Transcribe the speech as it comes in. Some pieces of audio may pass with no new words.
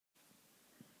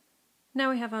Now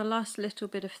we have our last little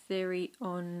bit of theory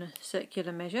on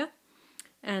circular measure,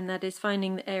 and that is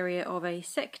finding the area of a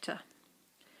sector.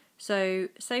 So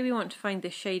say we want to find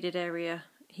this shaded area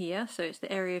here, so it's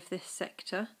the area of this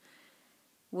sector,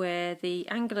 where the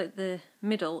angle at the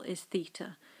middle is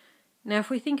theta. Now if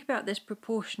we think about this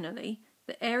proportionally,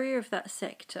 the area of that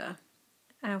sector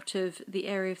out of the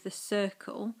area of the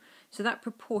circle, so that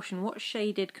proportion, what's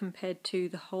shaded compared to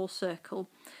the whole circle,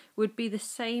 would be the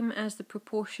same as the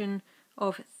proportion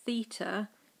of theta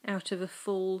out of a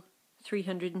full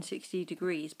 360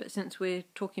 degrees, but since we're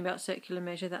talking about circular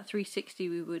measure, that 360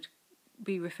 we would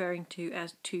be referring to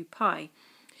as 2 pi.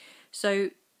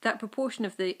 So that proportion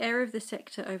of the area of the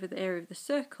sector over the area of the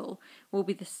circle will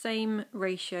be the same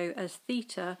ratio as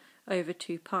theta over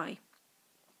 2 pi.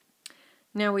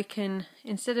 Now we can,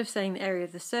 instead of saying the area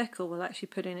of the circle, we'll actually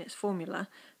put in its formula,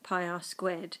 pi r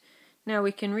squared. Now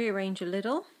we can rearrange a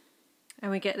little, and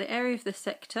we get the area of the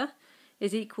sector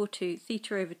is equal to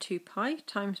theta over 2 pi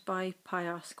times by pi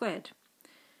r squared.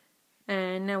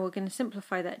 And now we're going to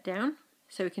simplify that down,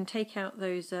 so we can take out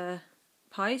those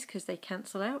pi's because they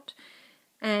cancel out.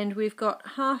 And we've got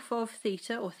half of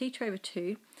theta, or theta over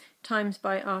 2, times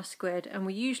by r squared, and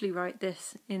we usually write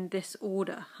this in this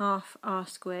order, half r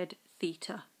squared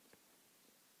theta.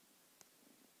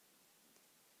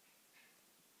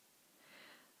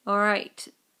 Alright,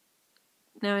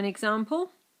 now an example.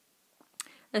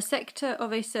 A sector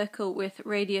of a circle with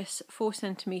radius 4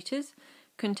 centimeters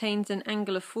contains an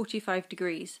angle of 45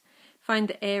 degrees. Find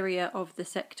the area of the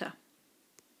sector.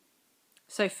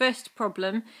 So first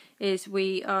problem is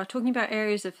we are talking about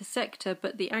areas of a sector,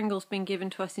 but the angle's been given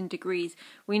to us in degrees.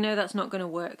 We know that's not going to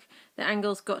work. The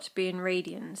angle's got to be in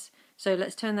radians. So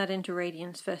let's turn that into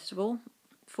radians first of all.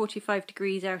 45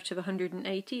 degrees out of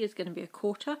 180 is going to be a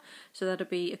quarter, so that'll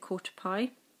be a quarter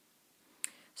pi.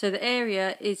 So the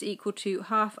area is equal to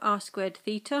half r squared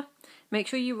theta. Make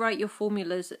sure you write your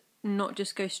formulas, not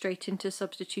just go straight into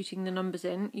substituting the numbers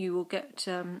in. You will get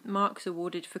marks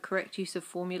awarded for correct use of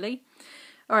formulae.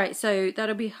 Alright, so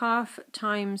that'll be half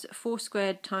times 4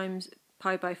 squared times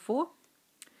pi by 4.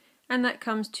 And that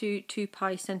comes to 2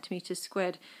 pi centimeters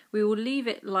squared. We will leave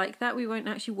it like that. We won't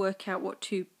actually work out what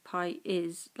 2 pi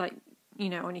is, like, you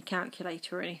know, on your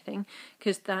calculator or anything,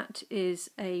 because that is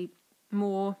a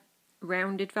more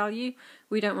rounded value.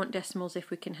 We don't want decimals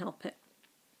if we can help it.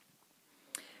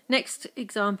 Next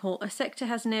example, a sector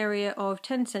has an area of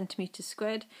 10 centimeters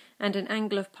squared and an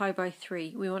angle of pi by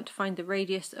 3. We want to find the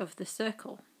radius of the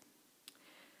circle.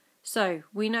 So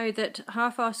we know that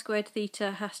half r squared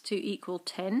theta has to equal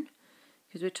 10,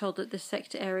 because we're told that the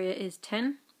sector area is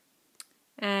 10.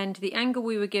 And the angle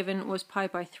we were given was pi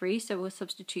by 3, so we'll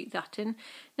substitute that in.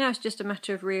 Now it's just a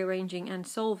matter of rearranging and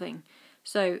solving.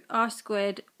 So r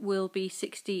squared will be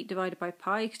 60 divided by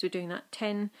pi, because we're doing that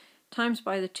 10, times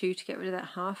by the 2 to get rid of that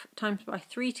half, times by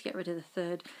 3 to get rid of the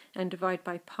third, and divide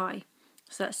by pi.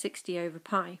 So that's 60 over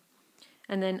pi.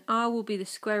 And then r will be the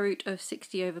square root of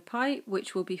 60 over pi,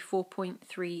 which will be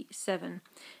 4.37.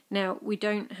 Now we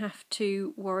don't have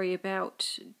to worry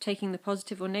about taking the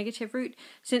positive or negative root.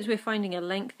 Since we're finding a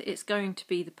length, it's going to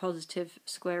be the positive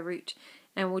square root.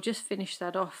 And we'll just finish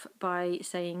that off by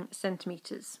saying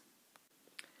centimeters.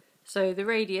 So the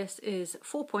radius is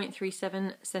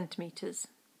 4.37 centimeters.